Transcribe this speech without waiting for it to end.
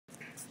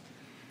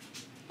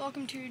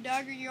Welcome to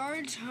Dagger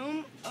Yards,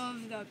 home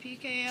of the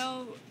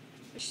Pkhl,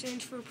 which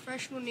stands for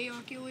Professional Knee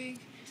Hockey League,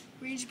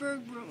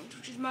 Greensburg Bruins,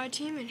 which is my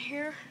team, and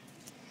here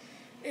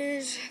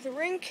is the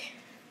rink.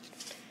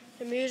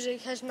 The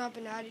music has not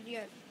been added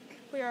yet.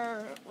 We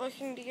are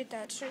looking to get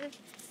that soon.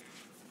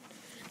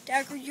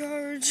 Dagger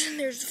Yards,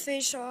 there's the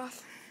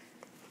face-off,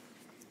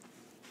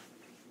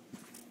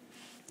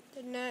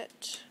 the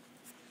net,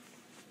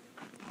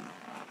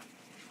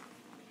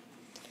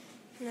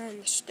 and then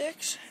the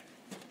sticks.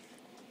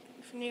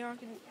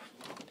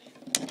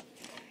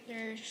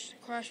 There's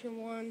classroom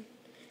 1.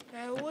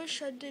 I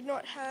wish I did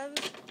not have.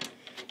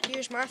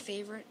 Here's my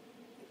favorite,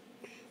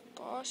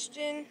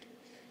 Boston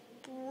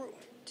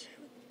Bruins,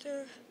 with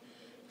the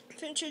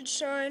vintage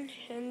sign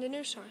and the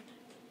new sign,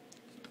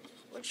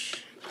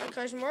 which my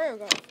cousin Mario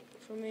got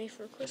for me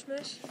for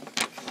Christmas.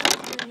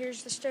 And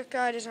here's the stick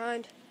I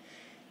designed.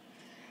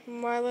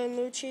 Mylan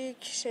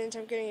Lucic, since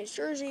I'm getting his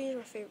jersey, he's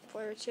my favorite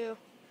player too.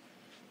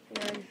 And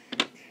then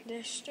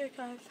this stick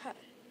I've had.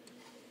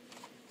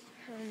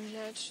 And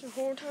that's the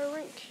whole entire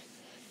rink.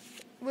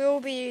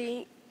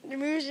 The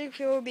music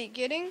we will be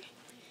getting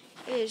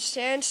is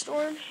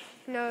Sandstorm.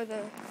 You know,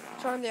 the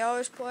song they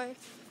always play.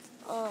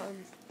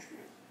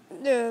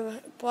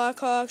 The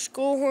Blackhawks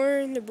goal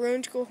horn, the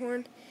Bruins goal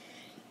horn,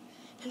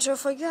 and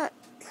stuff like that.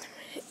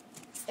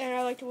 And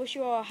I'd like to wish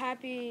you all a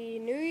happy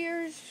New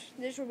Year's.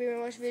 This will be my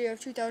last video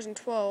of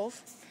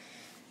 2012.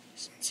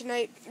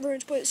 Tonight,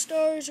 Bruins play the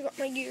Stars. I got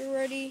my gear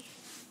ready,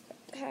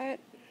 got the hat,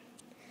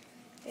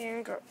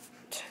 and got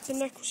the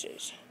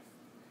necklaces.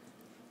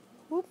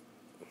 Whoop.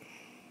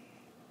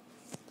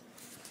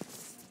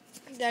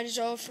 That is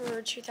all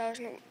for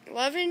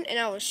 2011, and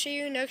I will see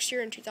you next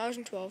year in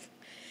 2012.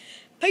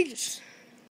 Peace.